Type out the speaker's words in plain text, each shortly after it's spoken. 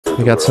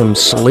We got some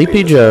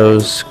Sleepy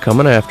Joes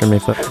coming after me.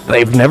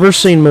 They've never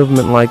seen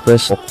movement like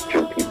this.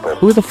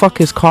 Who the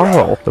fuck is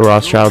Carl? The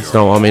Rothschilds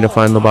don't want me to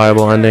find the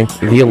Bible ending.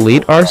 The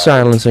elite are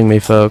silencing me,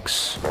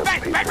 folks.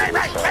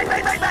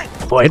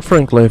 Quite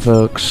frankly,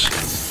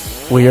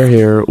 folks, we are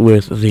here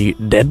with the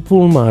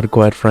Deadpool mod,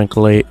 quite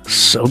frankly.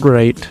 So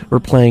great.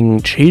 We're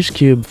playing Cheese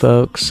Cube,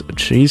 folks.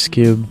 Cheese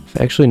Cube.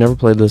 I've actually never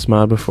played this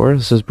mod before.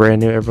 This is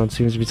brand new. Everyone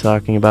seems to be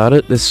talking about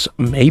it. This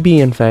may be,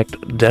 in fact,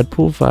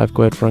 Deadpool 5,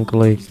 quite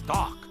frankly.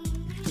 Stock.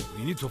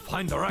 We need to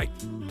find the right.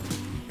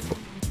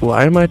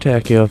 Why am I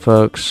Tachio,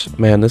 folks?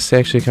 Man, this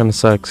actually kind of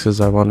sucks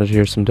because I wanted to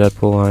hear some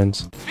Deadpool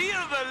lines.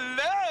 Feel the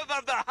love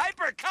of the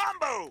hyper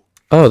combo.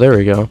 Oh, there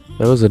we go.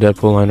 That was a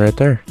Deadpool line right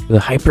there. The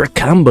hyper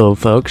combo,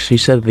 folks. He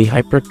said the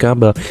hyper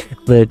combo.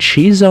 The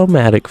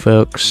Cheese-O-Matic,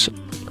 folks.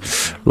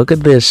 Look at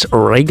this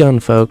ray gun,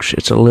 folks.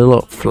 It's a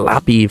little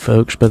floppy,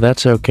 folks, but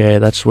that's okay.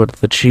 That's what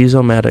the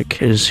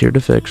Cheese-O-Matic is here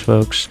to fix,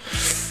 folks.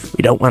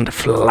 We don't want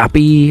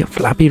floppy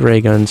ray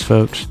guns,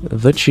 folks.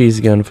 The cheese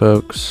gun,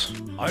 folks.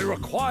 I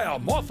require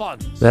more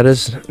funds. That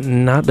is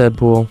not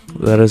Deadpool.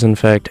 That is, in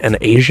fact, an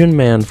Asian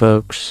man,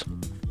 folks.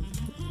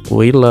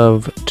 We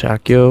love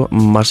Takeo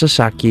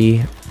Mazaki,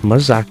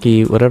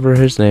 whatever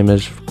his name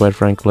is, quite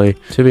frankly.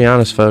 To be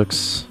honest,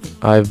 folks,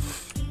 I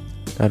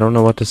don't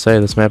know what to say.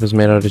 This map is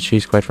made out of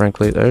cheese, quite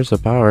frankly. There's the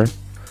power.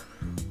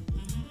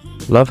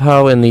 Love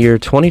how in the year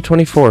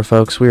 2024,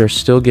 folks, we are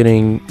still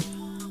getting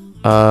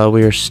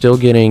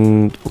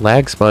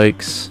lag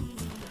spikes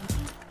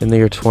in the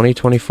year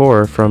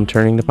 2024 from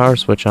turning the power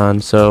switch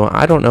on. So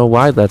I don't know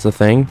why that's a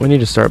thing. We need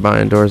to start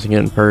buying doors and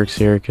getting perks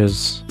here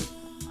because,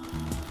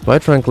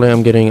 quite frankly,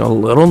 I'm getting a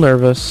little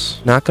nervous.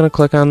 Not going to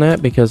click on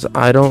that because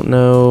I don't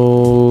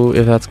know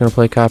if that's going to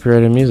play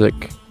copyrighted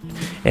music.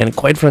 And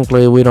quite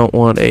frankly, we don't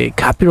want a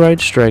copyright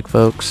strike,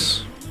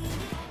 folks.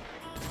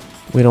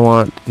 We don't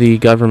want the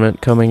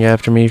government coming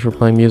after me for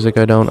playing music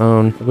I don't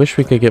own. I wish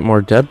we could get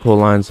more Deadpool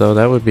lines, though.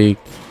 That would be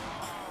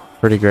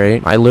pretty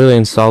great. I literally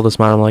installed this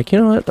mod. I'm like, you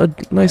know what? A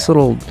nice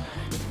little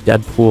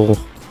Deadpool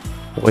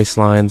voice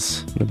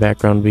lines in the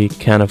background would be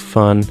kind of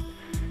fun.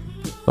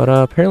 But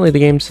apparently the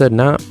game said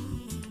not.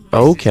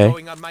 Oh, okay.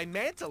 Going on my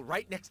mantle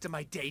right next to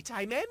my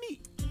daytime Emmy.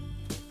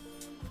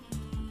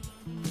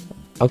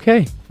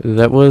 Okay,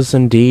 that was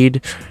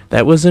indeed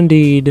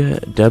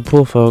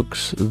Deadpool,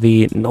 folks.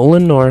 The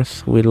Nolan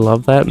North. We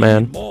love that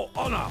man.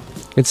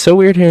 It's so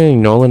weird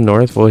hearing Nolan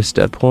North voice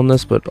Deadpool in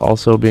this, but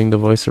also being the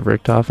voice of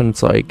Richtofen.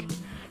 It's like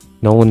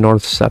Nolan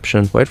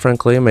Northception. Quite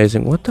frankly,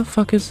 amazing. What the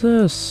fuck is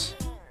this?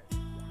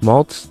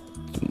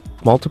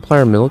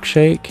 Multiplier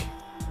milkshake?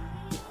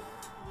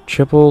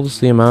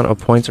 Triples the amount of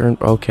points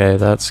earned. Okay,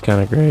 that's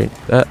kind of great.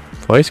 That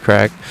voice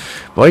crack,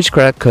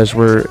 because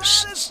we're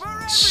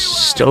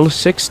still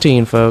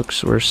 16,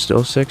 folks. We're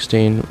still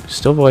 16,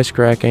 still voice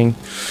cracking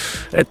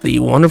at the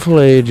wonderful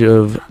age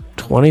of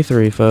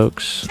 23,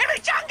 folks.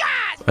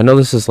 I know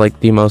this is like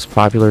the most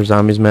popular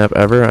zombies map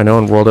ever. I know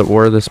in World at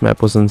War this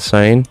map was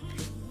insane.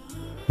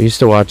 I used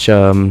to watch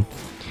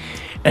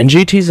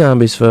NGT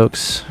Zombies,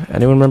 folks.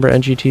 Anyone remember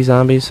NGT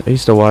Zombies? I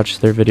used to watch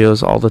their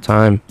videos all the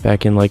time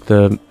back in like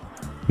the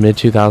mid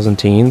 2000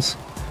 teens.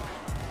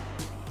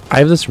 I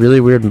have this really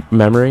weird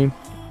memory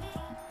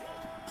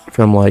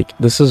from like,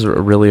 this is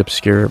really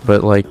obscure,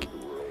 but like it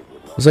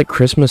was like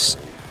Christmas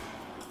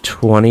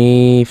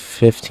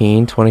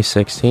 2015,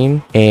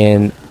 2016,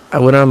 and I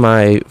went on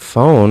my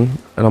phone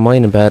and I'm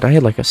laying in bed. I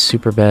had like a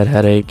super bad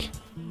headache,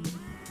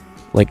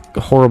 like a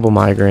horrible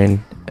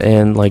migraine,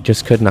 and like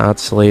just could not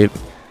sleep.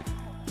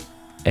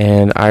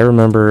 And I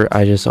remember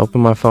I just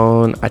opened my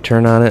phone, I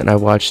turned on it, and I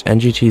watched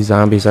NGT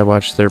Zombies. I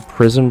watched their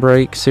Prison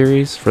Break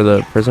series for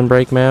the Prison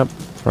Break map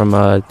from,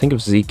 I think it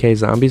was ZK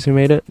Zombies who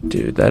made it.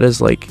 Dude, that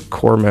is like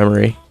core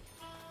memory.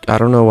 I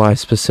don't know why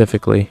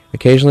specifically.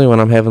 Occasionally when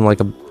I'm having like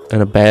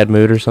in a bad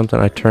mood or something,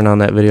 I turn on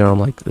that video and I'm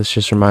like, this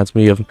just reminds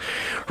me of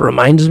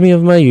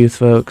my youth,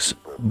 folks.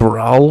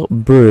 Brawl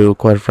Brew,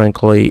 quite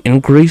frankly,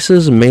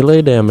 increases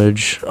melee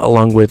damage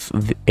along with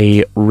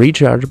a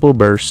rechargeable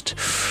burst.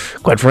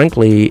 Quite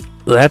frankly,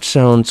 that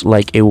sounds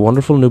like a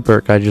wonderful new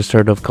perk I just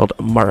heard of called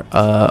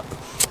Melee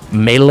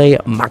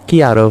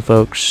Macchiato,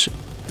 folks.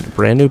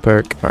 Brand new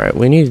perk. Alright,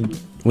 we need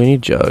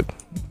Jug.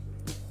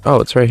 Oh,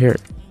 it's right here.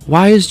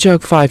 Why is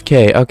Jug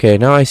 5k? Okay,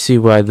 now I see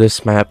why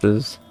this map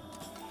is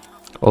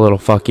a little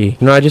fucky.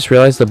 You know, I just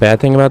realized the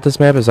bad thing about this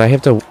map is I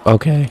have to...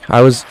 Okay,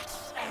 I was...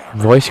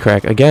 Voice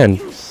crack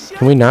again.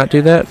 Can we not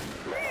do that?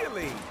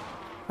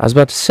 I was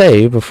about to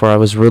say before I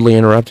was rudely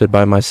interrupted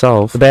by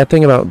myself. The bad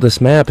thing about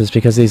this map is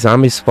because these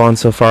zombies spawn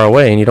so far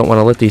away and you don't want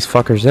to let these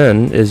fuckers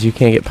in, is you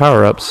can't get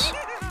power-ups.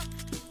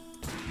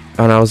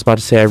 And I was about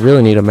to say I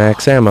really need a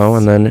max ammo,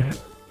 and then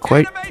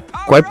quite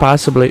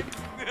possibly,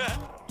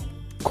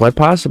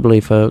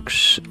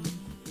 folks,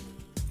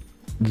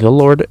 the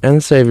Lord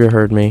and Savior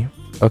heard me.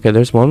 Okay,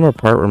 there's one more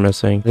part we're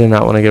missing. I did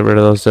not want to get rid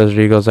of those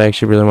Desert Eagles. I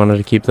actually really wanted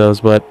to keep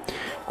those, but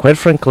quite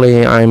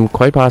frankly, I'm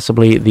quite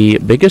possibly the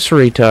biggest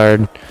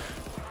retard.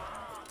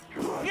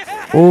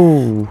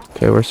 Oh,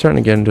 okay, we're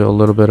starting to get into a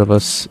little bit of a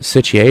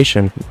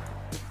situation.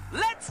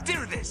 Let's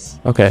do this.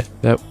 Okay,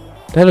 that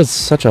That is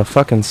such a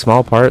fucking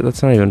small part.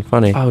 That's not even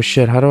funny. Oh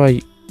shit, how do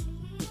I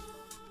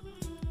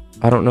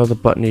don't know the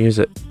button to use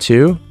it.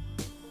 2?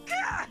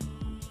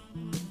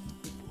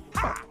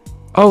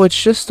 Oh,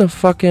 it's just a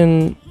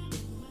fucking...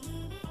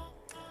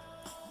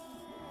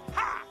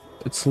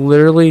 It's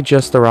literally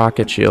just the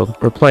rocket shield.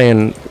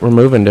 We're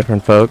moving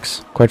different,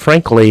 folks. Quite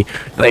frankly,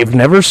 they've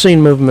never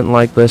seen movement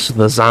like this.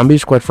 The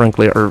zombies, quite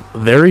frankly, are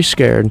very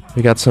scared.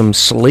 We got some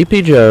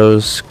sleepy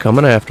joes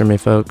coming after me,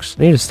 folks.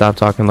 I need to stop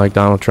talking like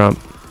Donald Trump.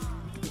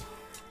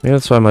 Maybe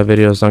that's why my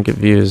videos don't get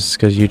views,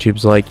 because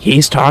YouTube's like,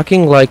 he's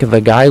talking like the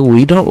guy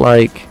we don't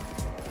like.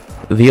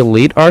 The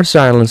elite are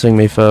silencing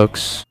me,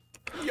 folks.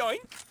 Yoink.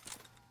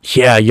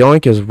 Yeah,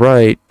 yoink is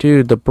right.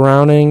 Dude, the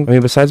Browning. I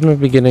mean, besides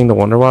maybe getting the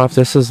Wonder Waff,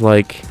 this is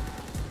like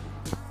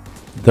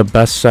the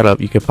best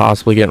setup you could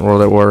possibly get in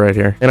World at War right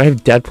here. And I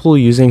have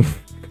Deadpool using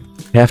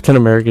Captain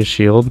America's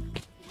shield.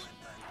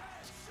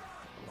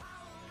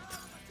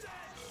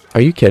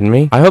 Are you kidding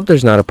me? I hope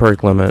there's not a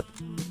perk limit.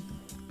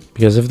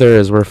 Because if there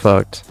is, we're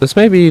fucked. This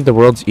may be the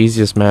world's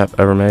easiest map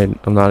ever made.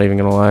 I'm not even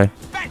gonna lie.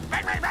 Bang,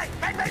 bang, bang, bang,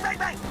 bang, bang, bang,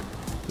 bang.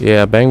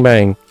 Yeah, bang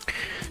bang.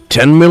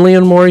 10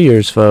 million more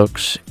years,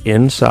 folks.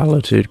 In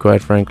solitude,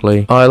 quite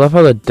frankly. Oh, I love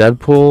how the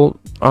Deadpool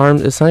arm,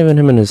 it's not even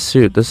him in his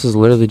suit. This is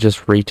literally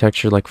just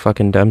retextured like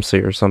fucking Dempsey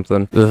or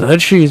something. The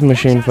cheese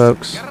machine,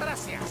 folks.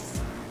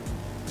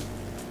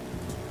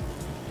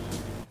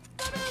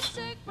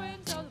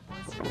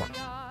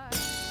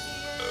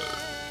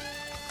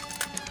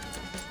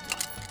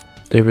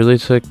 They really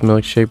took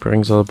Milkshake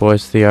Brings All the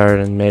Boys to the Yard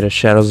and made a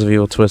Shadows of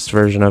Evil Twist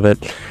version of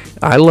it.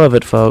 I love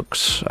it,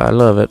 folks. I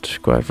love it,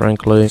 quite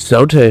frankly.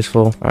 So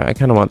tasteful. I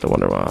kind of want the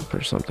Wonder Waff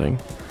or something.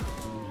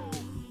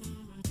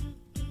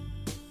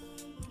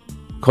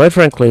 Quite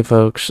frankly,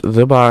 folks,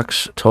 the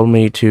box told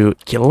me to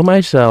kill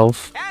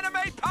myself.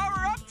 Anime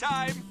power-up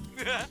time!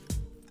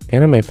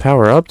 Anime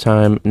power-up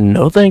time?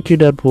 No thank you,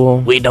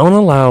 Deadpool. We don't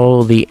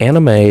allow the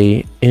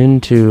anime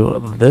into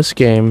this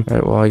game.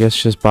 Alright, well, I guess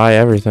just buy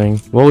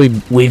everything. Well,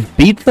 we've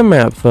beat the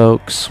map,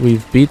 folks.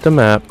 We've beat the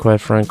map,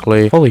 quite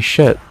frankly. Holy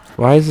shit.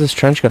 Why is this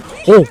trench gun?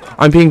 Oh,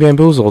 I'm being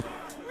bamboozled.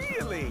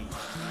 Really?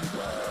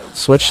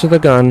 Switch to the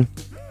gun.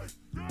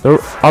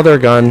 The other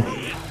gun.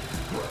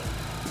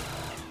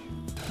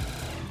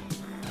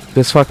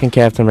 This fucking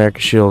Captain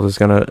America shield is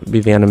gonna be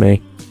the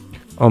enemy.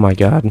 Oh my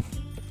god.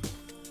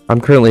 I'm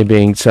currently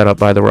being set up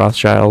by the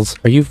Rothschilds.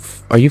 Are you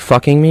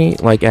fucking me?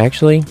 Like,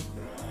 actually?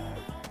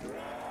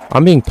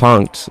 I'm being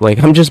punked.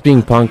 Like, I'm just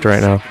being punked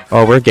right now.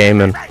 Oh, we're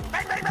gaming.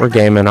 We're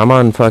gaming. I'm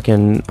on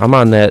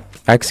that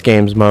X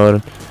Games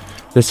mode.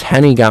 This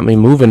Henny got me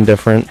moving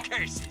different.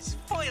 Curses,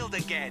 foiled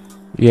again.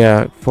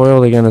 Yeah,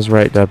 foiled again is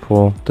right,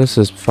 Deadpool. This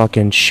is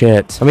fucking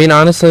shit. I mean,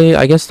 honestly,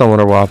 I guess the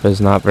Wonder Waff is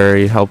not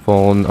very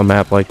helpful in a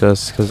map like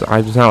this, because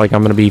it's not like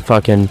I'm gonna be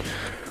fucking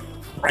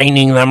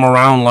raining them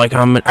around like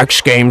I'm in X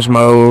Games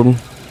mode,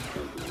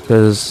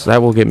 because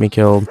that will get me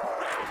killed.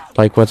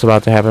 Like what's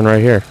about to happen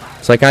right here.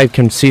 It's like I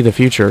can see the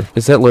future.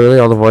 Is that literally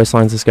all the voice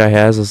lines this guy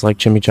has? Is like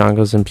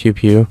chimichangas and pew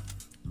pew?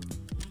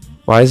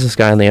 Why is this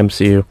guy in the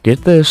MCU?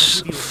 Get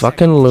this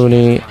fucking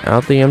loony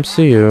out the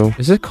MCU.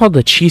 Is it called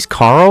the Cheese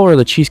Carl or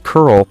the Cheese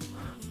Curl?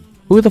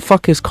 Who the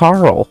fuck is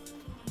Carl?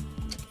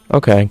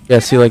 Okay. Yeah,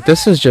 see, like,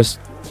 this is just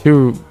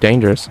too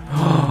dangerous.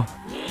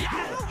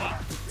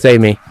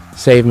 Save me.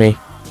 Save me.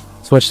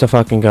 Switch to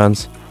fucking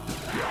guns.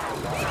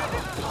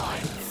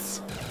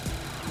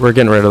 We're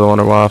getting rid of the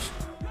Wonder Waff.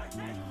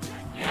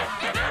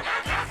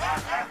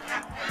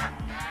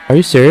 Are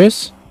you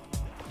serious?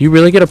 You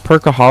really get a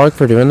perkaholic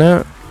for doing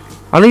that?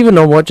 I don't even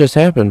know what just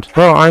happened.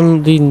 Bro,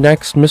 I'm the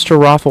next Mr.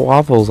 Raffle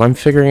Waffles. I'm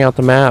figuring out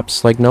the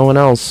maps like no one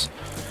else.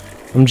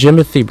 I'm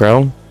Jimothy,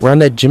 bro. We're on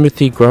that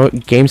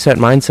Jimothy game set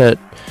mindset.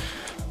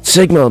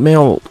 Sigma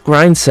male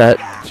grind set.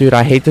 Dude,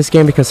 I hate this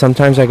game because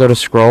sometimes I go to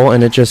scroll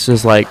and it just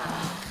is like,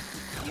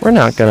 we're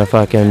not gonna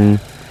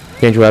fucking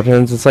change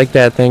weapons. It's like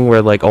that thing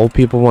where like old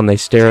people when they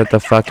stare at the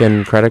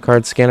fucking credit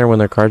card scanner when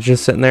their card's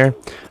just sitting there.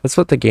 That's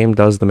what the game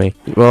does to me.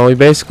 Well, we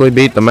basically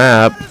beat the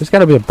map. There's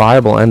gotta be a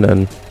Bible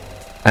ending.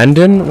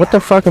 Ending? What the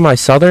fuck, am I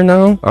Southern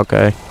now?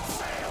 Okay.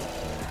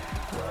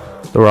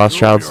 The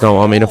Rothschilds don't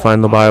want me to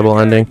find the Bible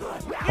ending.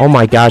 Oh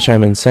my gosh,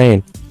 I'm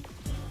insane.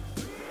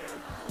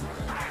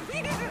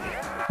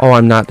 Oh,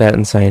 I'm not that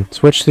insane.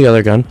 Switch to the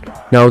other gun.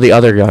 No, the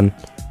other gun.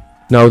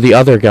 No, the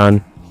other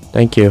gun.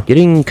 Thank you.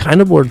 Getting kind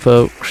of bored,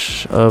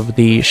 folks, of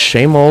the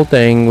same old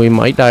thing. We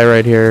might die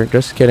right here.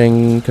 Just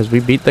kidding, because we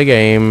beat the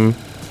game.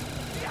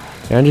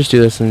 Can I just do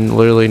this and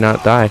literally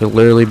not die? I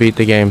literally beat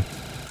the game.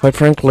 Quite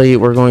frankly,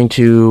 we're going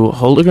to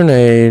hold a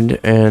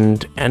grenade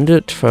and end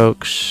it,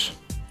 folks.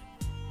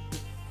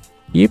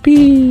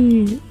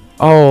 Yippee!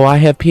 Oh, I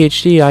have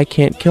PhD. I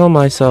can't kill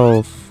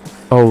myself.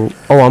 Oh,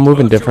 I'm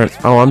moving different.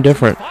 Oh, I'm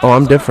different. Oh,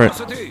 I'm different.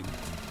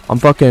 I'm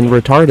fucking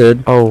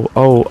retarded. Oh,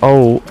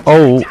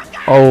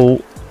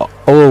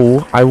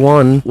 I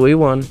won. We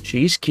won.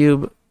 Cheese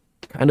Cube.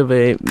 Kind of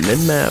a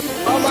mid-map.